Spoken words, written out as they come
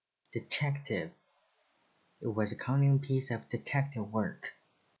Detective. It was a cunning piece of detective work.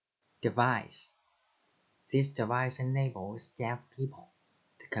 Device. This device enables deaf people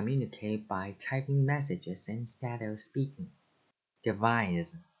to communicate by typing messages instead of speaking.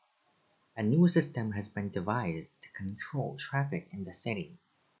 Devise. A new system has been devised to control traffic in the city.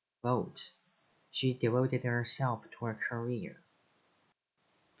 Vote. She devoted herself to her career.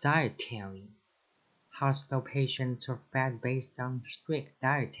 Dietary. Hospital patients are fed based on strict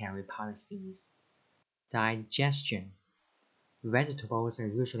dietary policies. Digestion. Vegetables are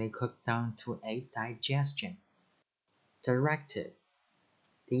usually cooked down to aid digestion. Directive.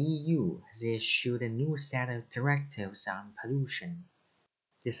 The EU has issued a new set of directives on pollution.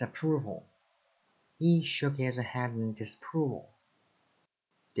 Disapproval. He shook his head in disapproval.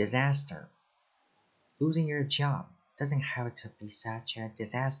 Disaster. Losing your job doesn't have to be such a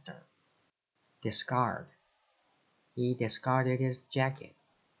disaster. Discard. He discarded his jacket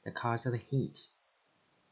because of the heat.